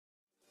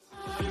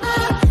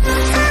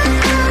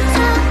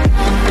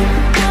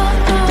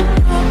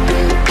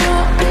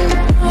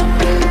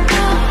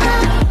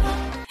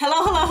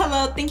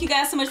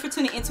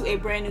a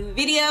brand new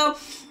video,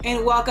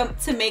 and welcome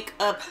to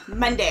Makeup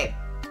Monday.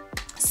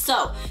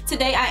 So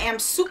today I am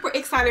super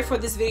excited for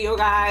this video,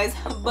 guys,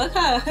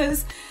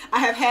 because I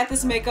have had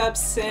this makeup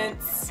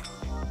since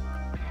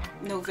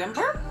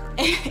November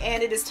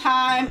and it is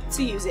time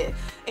to use it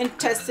and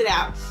test it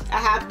out. I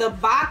have the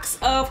box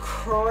of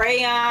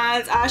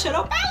Crayons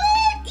eyeshadow palette.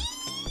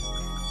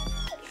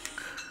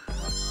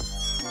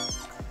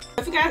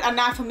 If you guys are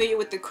not familiar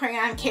with the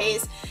Crayon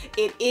case,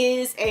 it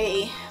is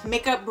a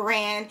makeup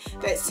brand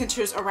that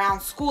centers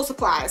around school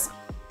supplies.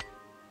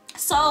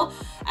 So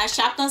I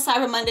shopped on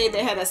Cyber Monday.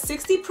 They had a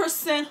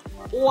 60%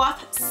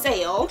 off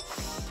sale.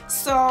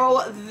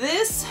 So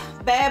this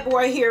bad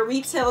boy here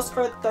retails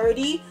for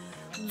 $30.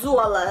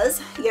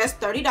 Yes,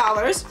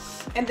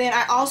 $30. And then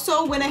I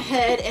also went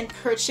ahead and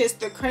purchased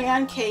the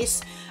Crayon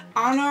case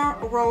Honor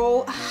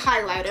Roll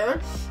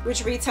highlighter,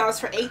 which retails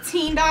for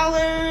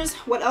 $18.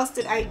 What else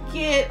did I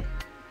get?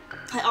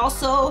 I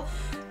also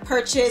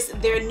purchased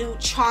their new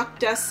chalk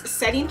dust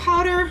setting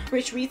powder,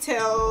 which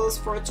retails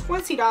for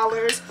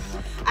 $20.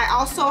 I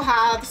also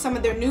have some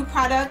of their new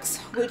products,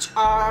 which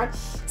are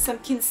some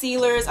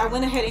concealers. I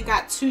went ahead and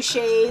got two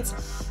shades.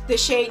 The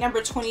shade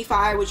number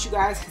 25, which you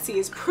guys can see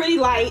is pretty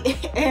light,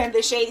 and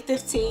the shade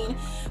 15,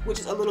 which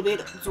is a little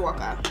bit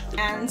darker.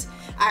 And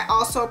I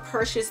also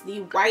purchased the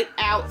white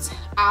out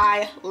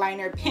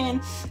eyeliner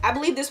pen. I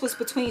believe this was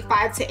between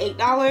 $5 to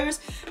 $8,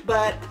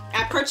 but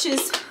I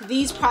purchased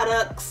these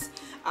products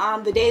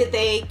the day that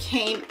they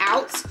came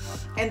out,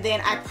 and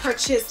then I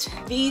purchased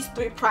these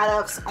three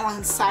products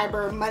on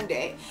Cyber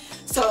Monday.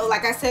 So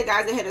like I said,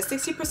 guys, they had a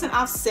 60%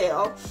 off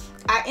sale.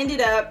 I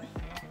ended up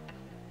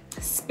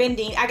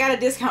spending, I got a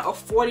discount of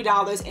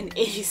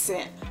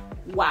 $40.80.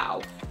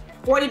 Wow,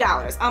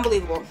 $40,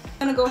 unbelievable.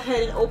 I'm gonna go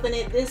ahead and open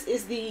it. This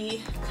is the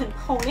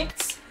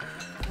components.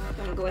 I'm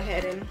gonna go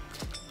ahead and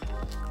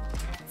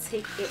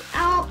take it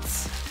out.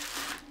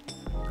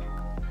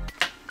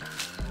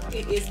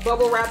 It is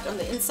bubble wrapped on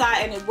the inside,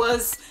 and it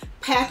was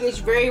packaged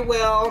very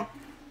well.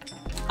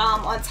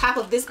 On top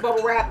of this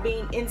bubble wrap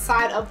being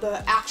inside of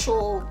the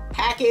actual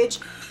package,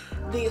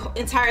 the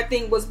entire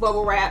thing was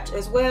bubble wrapped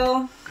as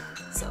well.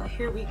 So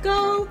here we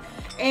go.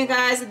 And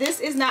guys, this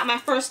is not my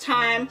first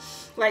time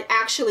like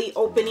actually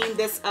opening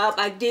this up.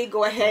 I did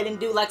go ahead and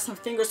do like some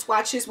finger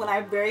swatches when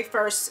I very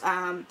first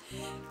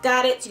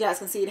got it. You guys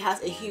can see it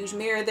has a huge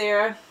mirror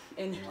there.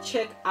 And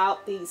check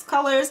out these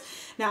colors.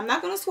 Now I'm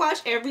not going to swatch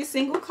every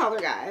single color,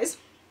 guys,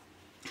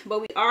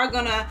 but we are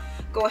gonna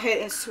go ahead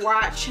and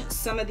swatch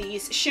some of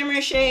these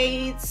shimmer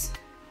shades.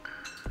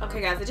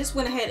 Okay guys, I just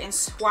went ahead and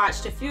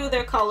swatched a few of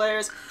their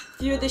colors, a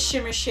few of the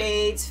shimmer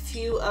shades, a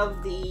few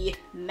of the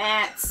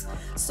mattes.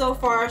 So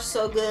far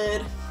so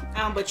good,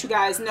 but you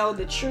guys know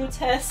the true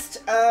test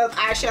of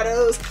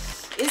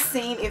eyeshadows is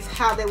seeing if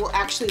how they will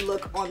actually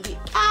look on the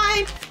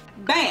eye.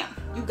 Bam,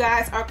 you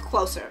guys are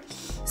closer.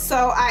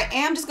 So I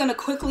am just going to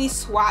quickly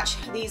swatch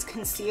these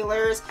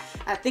concealers.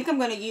 I think I'm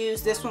going to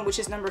use this one, which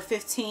is number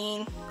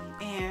 15.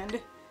 And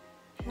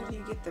how do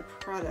you get the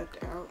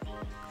product out?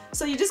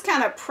 So you just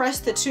kind of press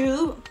the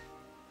tube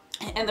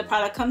and the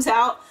product comes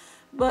out.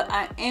 But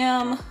I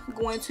am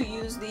going to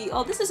use the,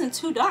 oh, this isn't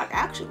too dark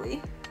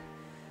actually.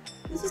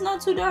 This is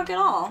not too dark at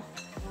all.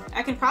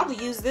 I can probably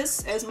use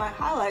this as my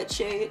highlight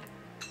shade.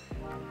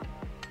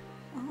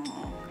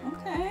 Oh,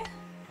 okay.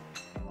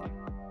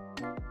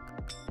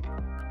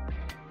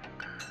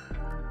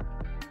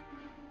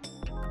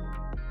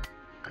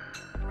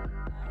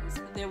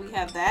 There we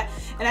have that,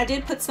 and I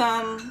did put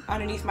some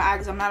underneath my eye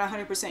because I'm not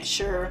 100%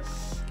 sure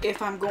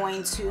if I'm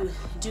going to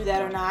do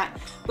that or not.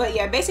 But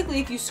yeah,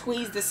 basically if you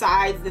squeeze the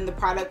sides, then the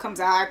product comes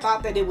out. I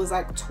thought that it was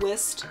like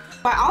twist.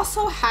 But I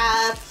also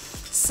have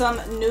some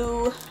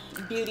new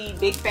Beauty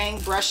Big Bang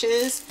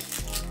brushes.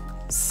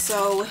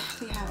 So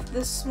we have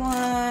this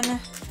one,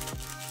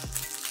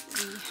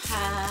 we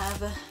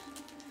have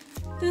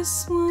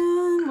this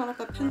one, more like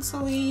a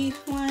pencil-y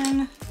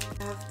one.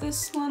 I have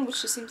this one,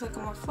 which just seems like a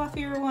more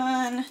fluffier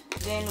one.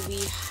 Then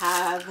we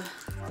have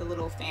the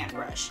little fan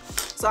brush.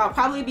 So I'll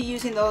probably be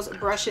using those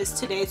brushes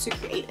today to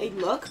create a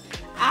look.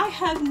 I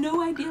have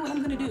no idea what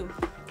I'm gonna do.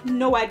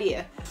 No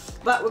idea.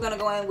 But we're gonna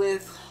go in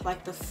with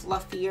like the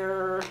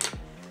fluffier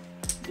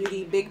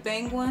Beauty Big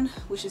Bang one,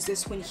 which is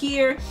this one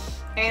here.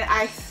 And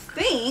I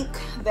think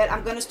that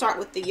I'm gonna start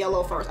with the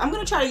yellow first. I'm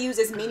gonna try to use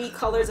as many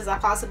colors as I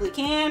possibly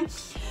can,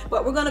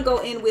 but we're gonna go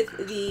in with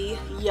the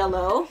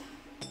yellow.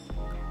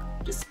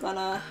 Just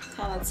gonna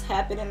kind of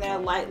tap it in there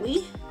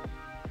lightly.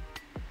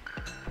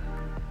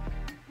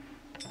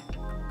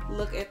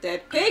 Look at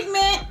that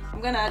pigment.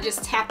 I'm gonna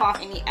just tap off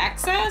any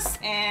excess,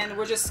 and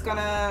we're just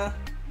gonna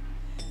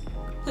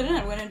put it in.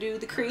 We're gonna do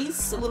the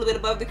crease, a little bit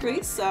above the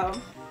crease, so.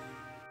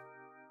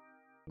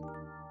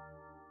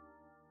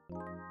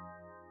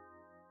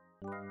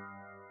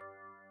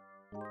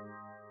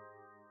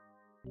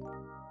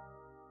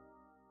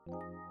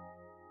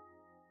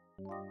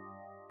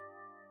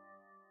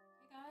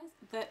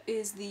 That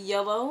is the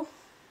yellow.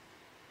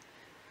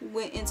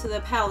 Went into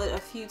the palette a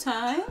few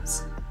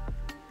times.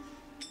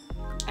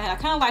 And I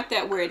kind of like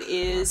that where it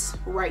is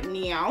right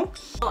now.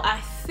 So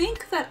I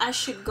think that I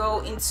should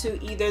go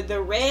into either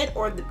the red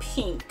or the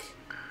pink.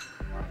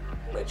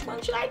 Which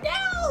one should I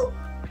do?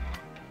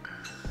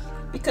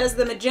 Because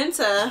the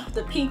magenta,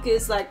 the pink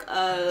is like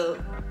a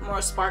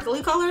more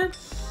sparkly color.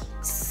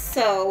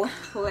 So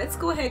let's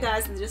go ahead,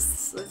 guys, and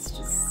let's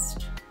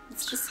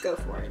just go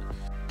for it.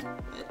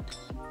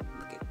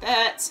 Look at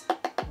that.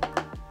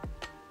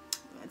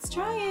 Let's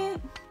try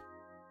it.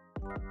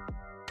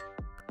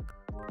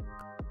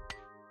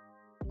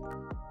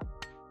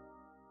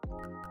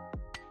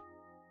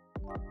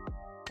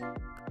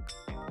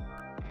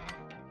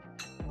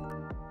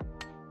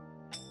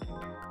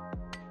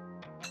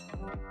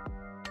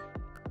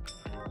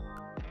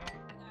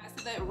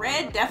 That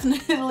red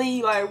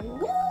definitely, like,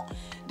 woo,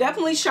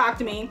 definitely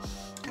shocked me.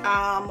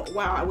 Wow,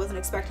 I wasn't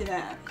expecting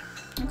that.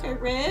 Okay,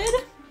 red.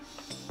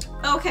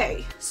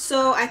 Okay,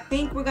 so I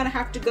think we're gonna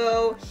have to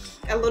go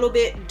a little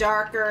bit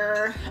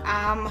darker.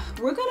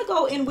 We're gonna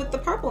go in with the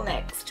purple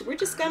next. We're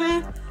just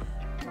gonna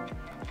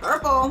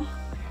purple.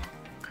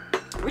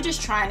 We're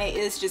just trying it.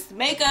 It's just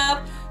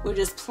makeup. We're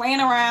just playing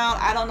around.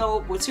 I don't know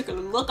what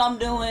particular look I'm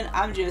doing.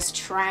 I'm just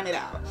trying it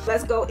out.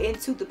 Let's go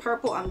into the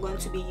purple. I'm going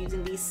to be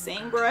using the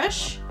same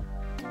brush.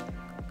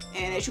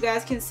 And as you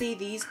guys can see,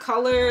 these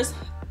colors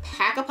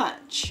pack a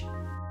punch.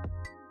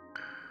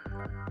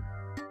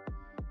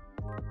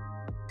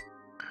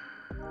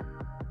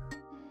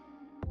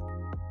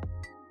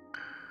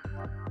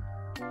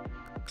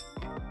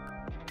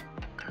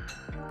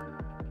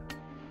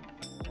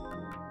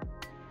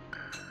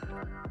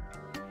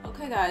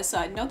 Okay guys, so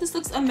I know this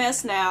looks a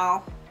mess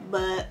now,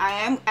 but I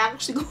am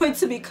actually going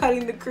to be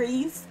cutting the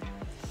crease.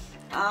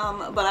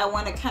 But I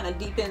want to kind of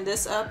deepen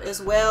this up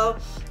as well.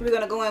 We're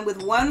going to go in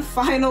with one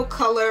final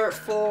color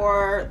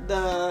for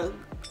the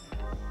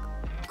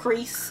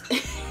crease.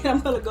 I'm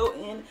going to go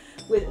in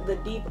with the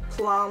deep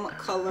plum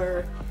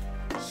color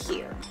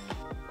here.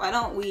 Why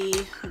don't we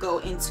go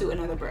into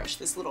another brush,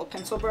 this little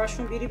pencil brush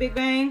from Beauty Big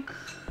Bang,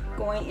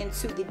 going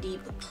into the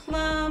deep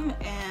plum,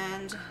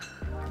 and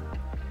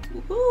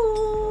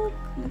woohoo,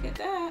 look at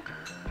that.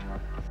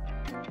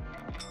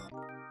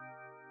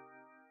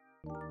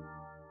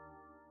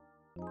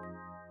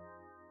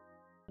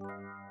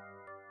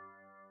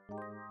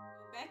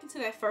 Back into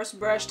that first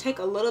brush, take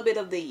a little bit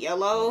of the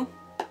yellow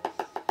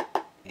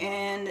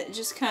and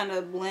just kind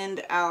of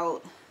blend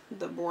out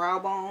the brow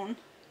bone.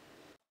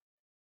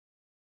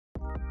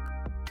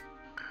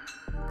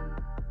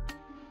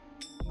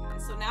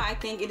 So now I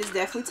think it is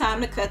definitely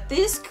time to cut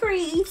this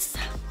crease.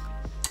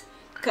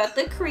 Cut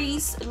the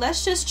crease.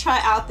 Let's just try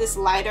out this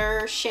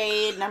lighter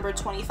shade, number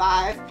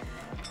 25.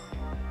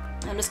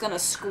 I'm just gonna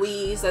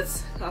squeeze.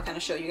 I'll kind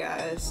of show you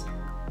guys.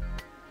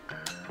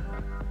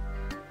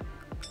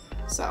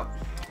 So,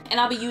 and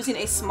I'll be using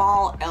a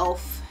small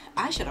e.l.f.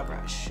 eyeshadow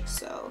brush.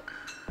 So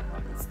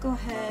let's go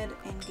ahead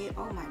and get,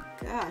 oh my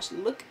gosh,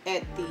 look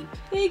at the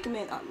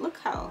pigment. Oh, look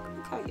how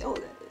yellow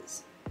that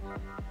is.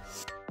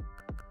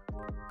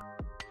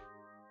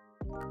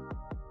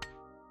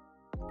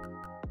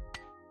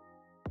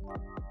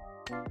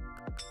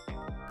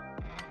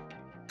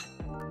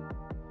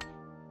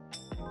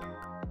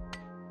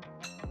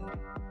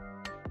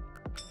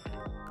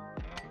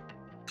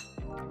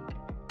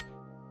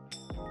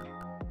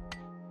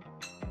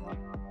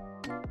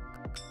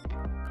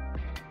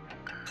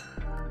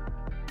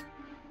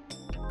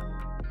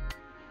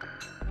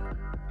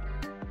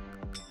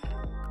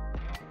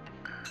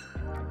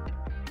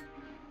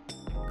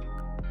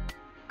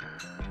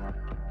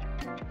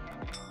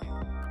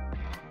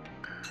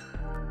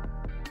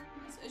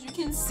 As you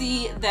can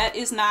see, that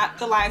is not,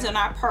 the lines are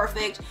not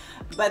perfect,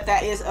 but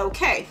that is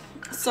okay.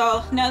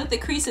 So now that the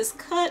crease is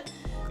cut,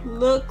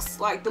 looks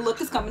like the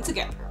look is coming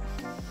together.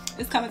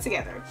 It's coming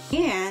together.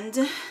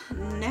 And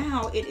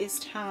now it is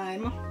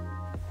time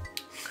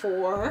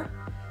for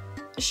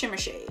a shimmer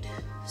shade.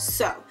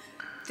 So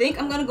I think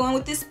I'm gonna go in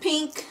with this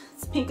pink.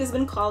 This pink has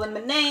been calling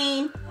my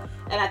name.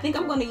 And I think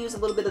I'm gonna use a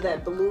little bit of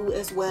that blue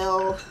as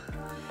well.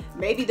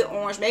 Maybe the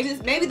orange,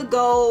 maybe the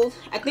gold.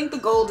 I think the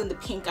gold and the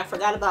pink. I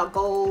forgot about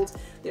gold.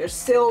 There's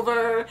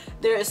silver.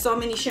 There are so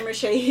many shimmer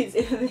shades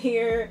in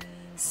here.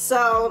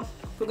 So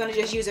we're gonna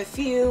just use a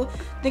few.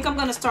 I think I'm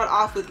gonna start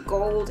off with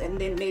gold and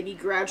then maybe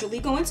gradually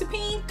go into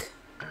pink.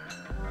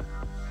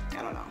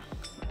 I don't know.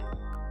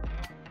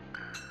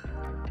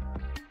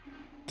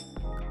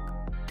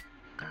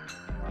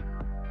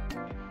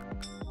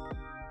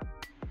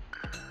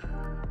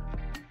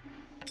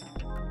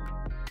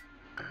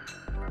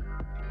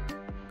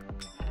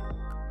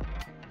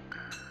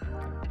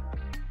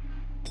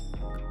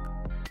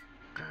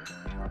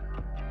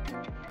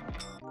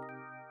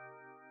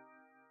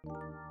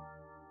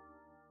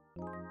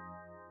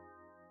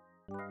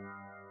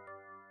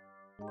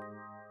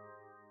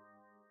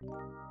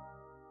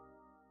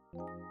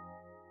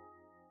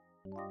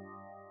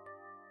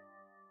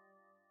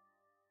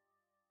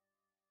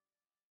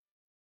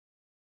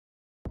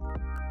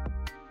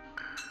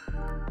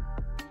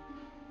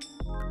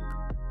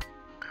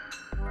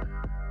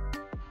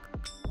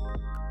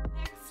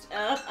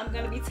 up, I'm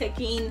gonna be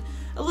taking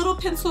a little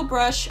pencil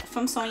brush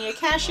from Sonia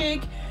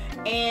Kashuk,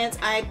 and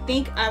I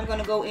think I'm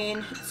gonna go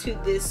into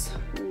this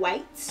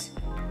white,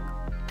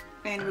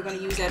 and we're gonna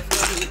use that for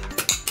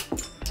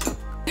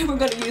the, we're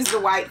gonna use the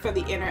white for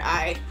the inner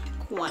eye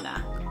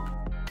corner.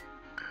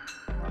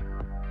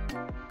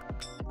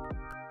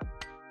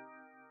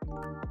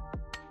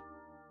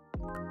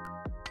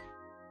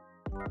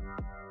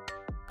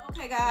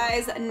 Okay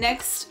guys,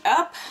 next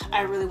up,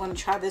 I really want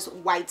to try this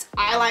white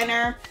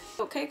eyeliner.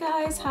 Okay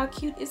guys, how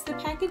cute is the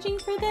packaging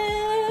for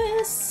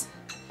this?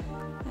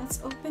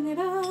 Let's open it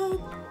up. Oh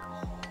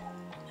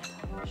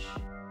my gosh.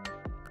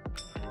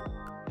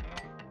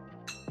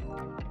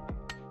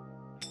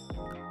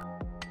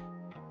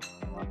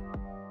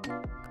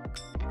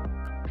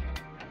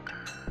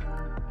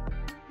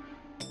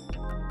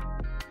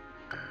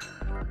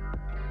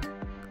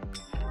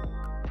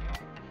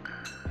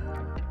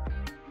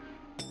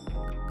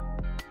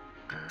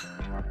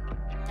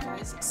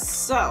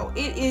 So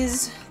it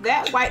is,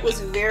 that white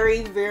was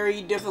very,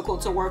 very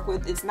difficult to work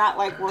with. It's not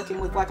like working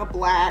with like a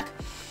black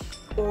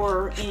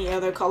or any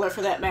other color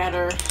for that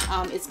matter.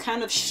 It's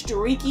kind of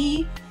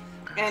streaky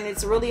and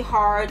it's really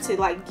hard to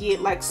like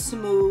get like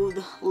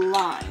smooth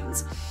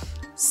lines.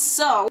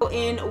 So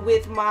in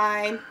with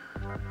my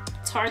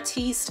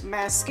Tarte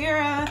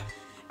mascara,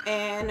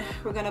 and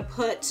we're gonna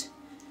put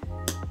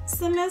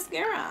some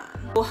mascara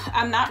on.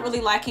 I'm not really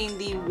liking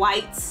the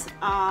white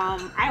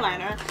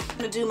eyeliner. I'm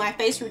gonna do my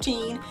face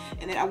routine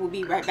and then I will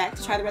be right back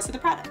to try the rest of the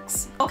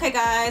products. Okay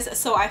guys,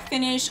 so I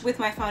finished with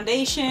my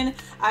foundation.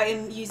 I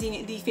am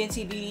using the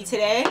Fenty Beauty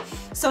today.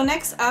 So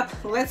next up,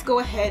 let's go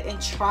ahead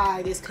and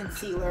try this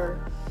concealer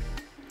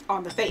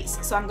on the face.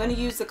 So I'm going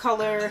to use the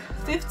color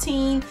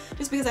 15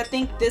 just because I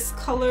think this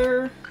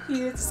color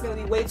here is going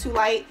to be way too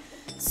light.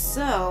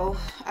 So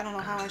I don't know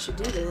how I should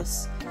do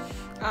this.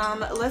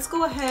 Let's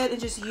go ahead and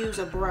just use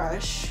a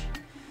brush.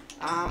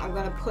 I'm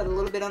going to put a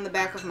little bit on the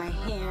back of my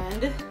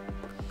hand,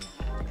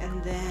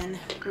 and then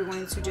we're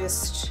going to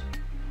just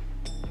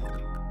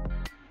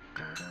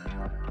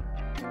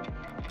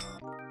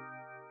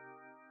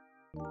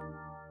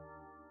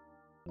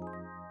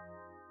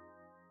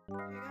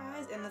okay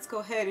guys, and let's go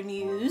ahead and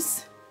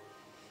use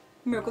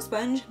Miracle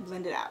Sponge,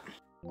 blend it out.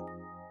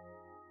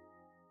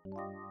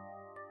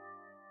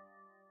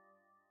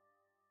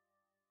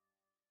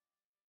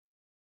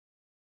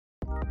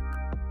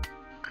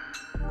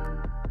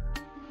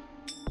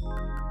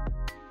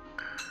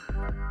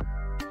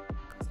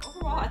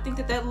 Overall, I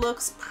think that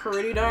looks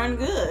pretty darn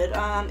good.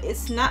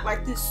 It's not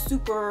like this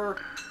super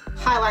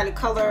highlighted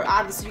color.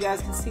 Obviously you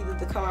guys can see that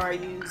the color I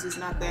use is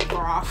not that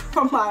far off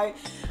from my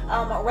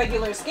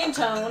regular skin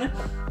tone,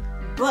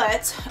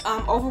 but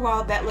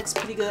overall that looks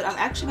pretty good. I'm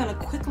actually going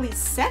to quickly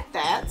set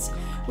that.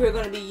 We're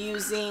going to be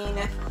using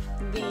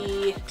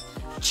the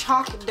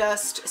Chalk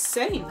Dust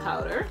setting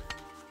powder.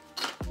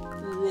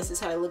 This is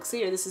how it looks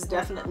here. This is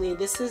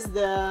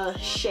the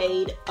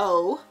shade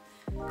O,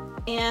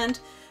 and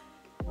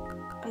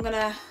I'm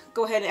gonna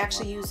go ahead and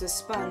actually use a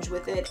sponge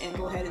with it and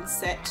go ahead and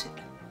set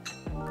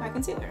my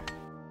concealer.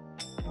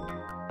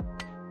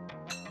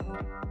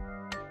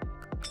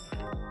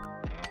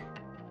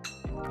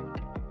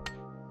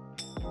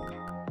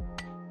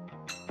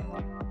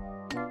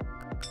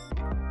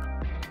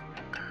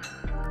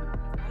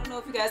 I don't know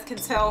if you guys can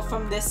tell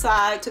from this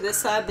side to this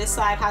side. This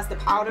side has the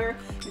powder.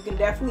 You can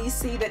definitely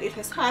see that it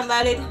has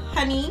highlighted,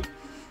 honey.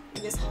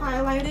 It is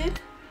highlighted.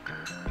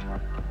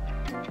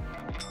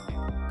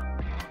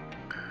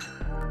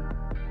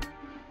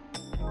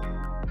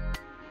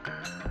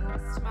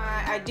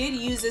 I did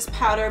use this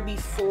powder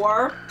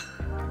before,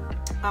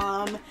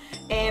 and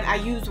I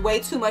used way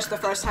too much the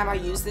first time I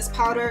used this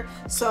powder,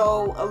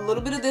 so a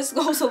little bit of this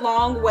goes a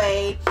long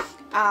way,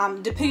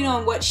 depending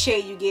on what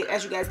shade you get.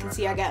 As you guys can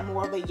see, I got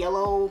more of a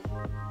yellow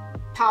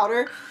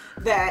powder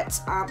that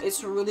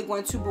it's really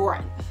going to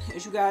brighten.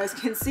 As you guys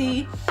can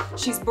see,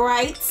 she's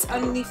bright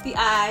underneath the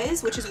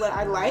eyes, which is what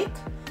I like.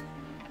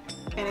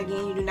 And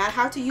again, you do not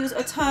have to use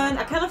a ton.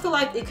 I kind of feel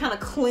like it kind of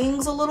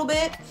clings a little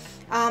bit.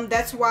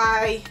 That's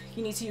why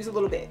you need to use a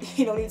little bit.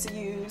 You don't need to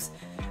use,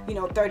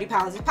 30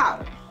 pounds of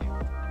powder.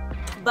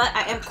 But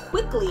I am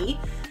quickly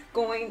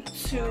going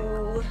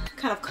to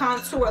kind of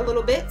contour a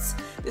little bit.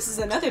 This is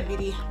another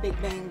Beauty Big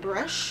Bang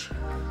brush,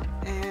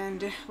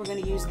 and we're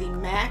going to use the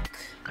MAC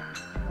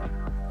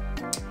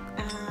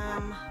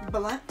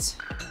Blunt.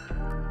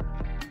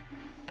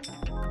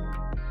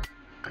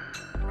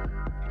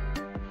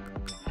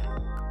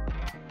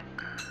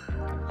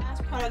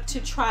 Last product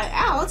to try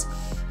out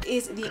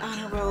is the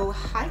Honor Roll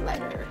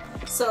highlighter.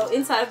 So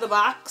inside of the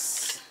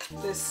box,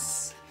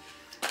 this,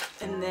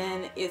 and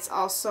then it's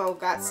also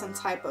got some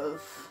type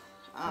of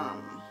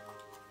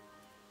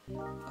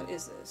what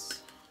is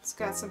this? It's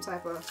got some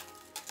type of,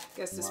 I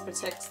guess this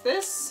protects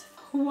this.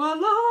 Voila,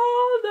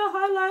 the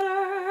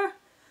highlighter.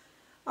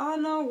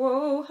 Honor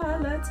Roll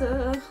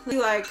highlighter.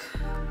 Like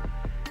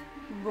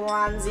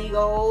bronzy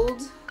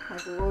gold,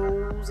 like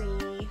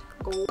rosy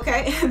gold.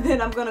 Okay, and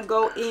then I'm gonna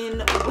go in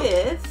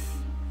with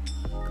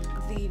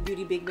the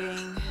Beauty Big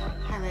Bang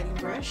highlighting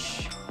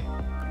brush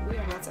we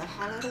are about to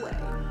highlight away.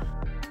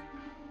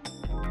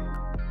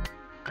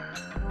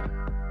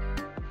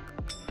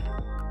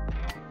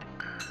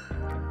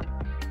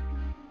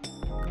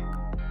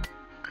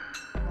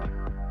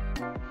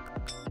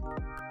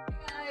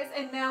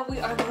 And now we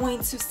are going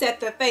to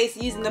set the face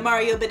using the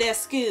Mario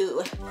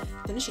Badescu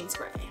finishing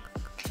spray.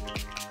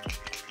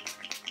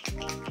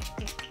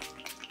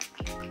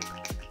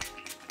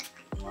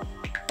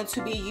 I'm going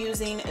to be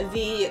using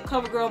the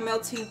CoverGirl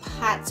Melting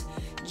Pot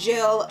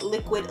Gel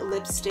Liquid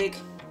Lipstick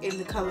in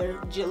the color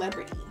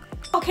Celebrity.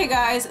 Okay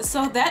guys,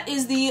 so that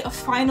is the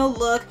final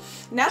look.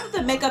 Now that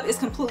the makeup is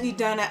completely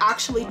done, I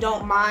actually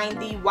don't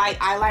mind the white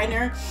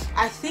eyeliner.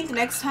 I think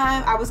next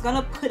time I was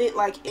gonna put it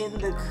like in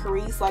the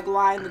crease, like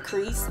line the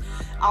crease.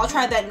 I'll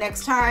try that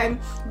next time.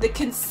 The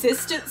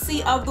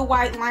consistency of the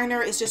white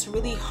liner is just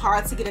really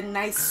hard to get a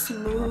nice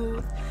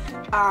smooth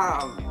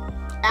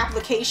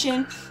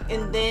application,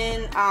 and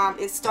then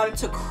it started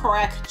to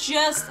crack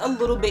just a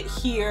little bit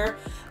here,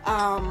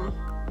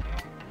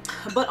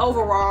 but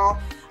overall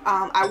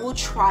I will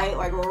try it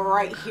like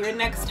right here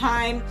next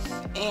time.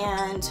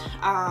 And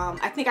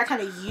I think I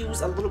kind of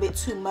used a little bit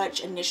too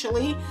much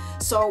initially,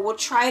 so we'll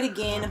try it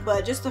again.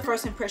 But just the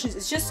first impressions,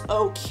 it's just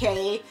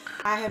okay.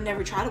 I have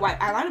never tried a white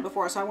eyeliner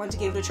before, so I wanted to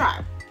give it a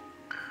try.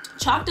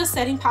 Chalk Dust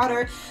setting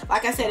powder,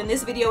 like I said in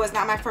this video, is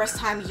not my first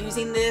time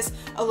using this.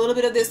 A little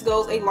bit of this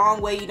goes a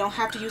long way. You don't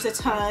have to use a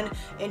ton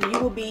and you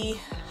will be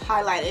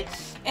highlighted.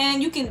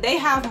 And you can, they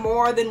have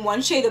more than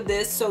one shade of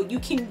this, so you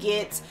can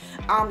get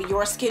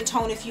your skin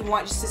tone if you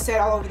want, just to set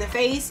all over the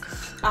face.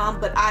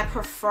 But I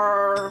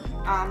prefer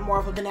more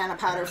of a banana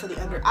powder for the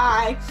under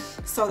eye,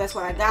 so that's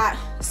what I got.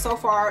 So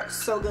far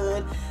so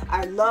good.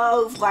 I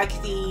love like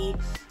the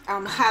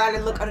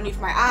highlighted look underneath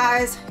my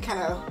eyes.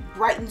 Kind of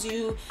brightens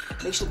you,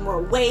 makes you look more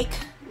awake.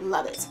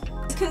 Love it.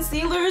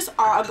 Concealers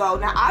are a go.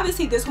 Now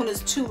obviously this one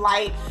is too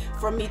light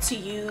for me to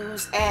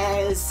use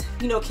as,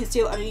 you know,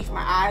 conceal underneath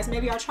my eyes.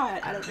 Maybe I'll try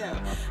it, I don't know,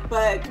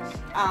 but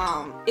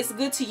it's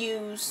good to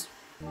use.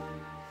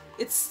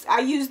 I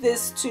use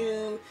this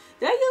to,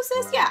 did I use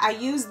this? Yeah, I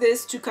used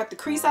this to cut the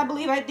crease, I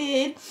believe I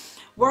did.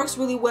 Works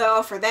really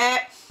well for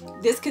that.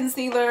 This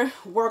concealer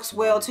works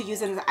well to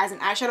use it as an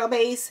eyeshadow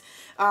base.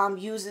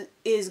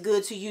 Is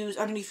good to use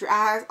underneath your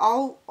eyes.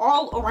 All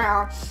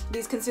around,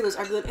 these concealers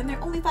are good, and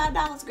they're only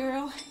 $5,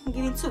 girl.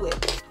 Get into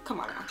it.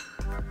 Come on now.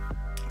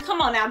 Come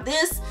on now.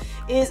 This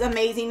is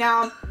amazing.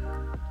 Now,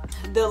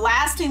 the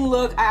lasting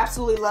look I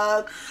absolutely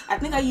love. I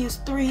think I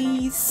used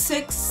 3,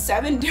 6,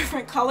 7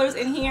 different colors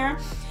in here.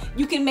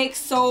 You can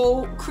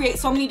create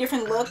so many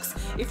different looks.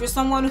 If you're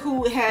someone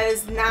who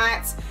has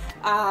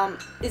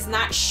is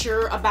not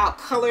sure about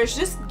colors,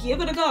 just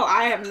give it a go.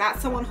 I am not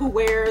someone who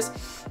wears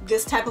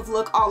this type of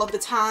look all of the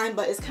time,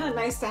 but it's kind of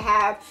nice to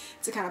have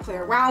to kind of play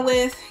around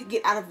with,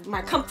 get out of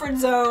my comfort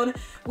zone,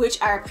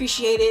 which I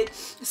appreciated.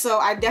 So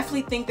I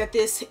definitely think that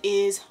this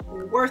is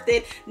worth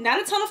it.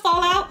 Not a ton of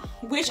fallout,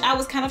 which I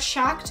was kind of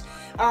shocked.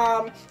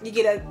 You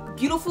get a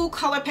beautiful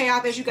color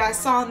payoff, as you guys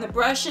saw in the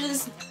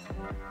brushes.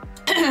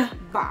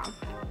 Bomb.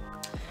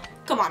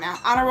 Come on now,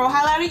 honor roll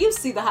highlighter, you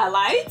see the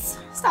highlights.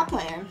 Stop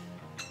playing.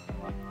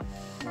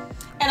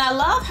 And I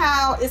love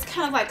how it's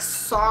kind of like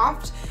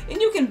soft,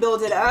 and you can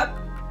build it up,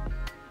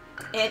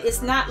 and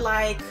it's not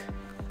like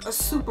a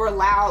super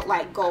loud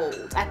like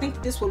gold. I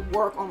think this would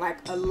work on like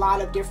a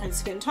lot of different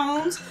skin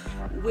tones,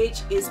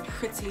 which is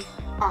pretty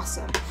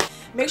awesome.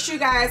 Make sure you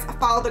guys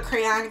follow the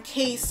Crayon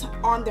case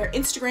on their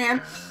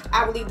Instagram.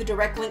 I will leave the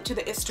direct link to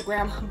the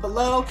Instagram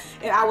below,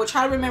 and I will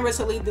try to remember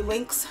to leave the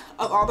links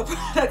of all the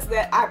products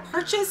that I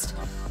purchased.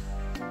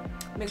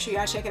 Make sure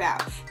y'all check it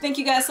out. Thank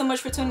you guys so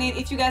much for tuning in.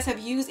 If you guys have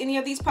used any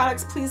of these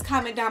products, please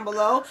comment down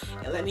below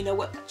and let me know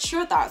what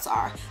your thoughts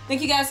are.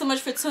 Thank you guys so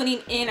much for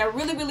tuning in. I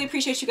really, really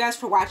appreciate you guys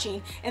for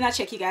watching, and I'll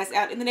check you guys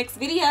out in the next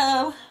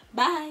video.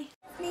 Bye.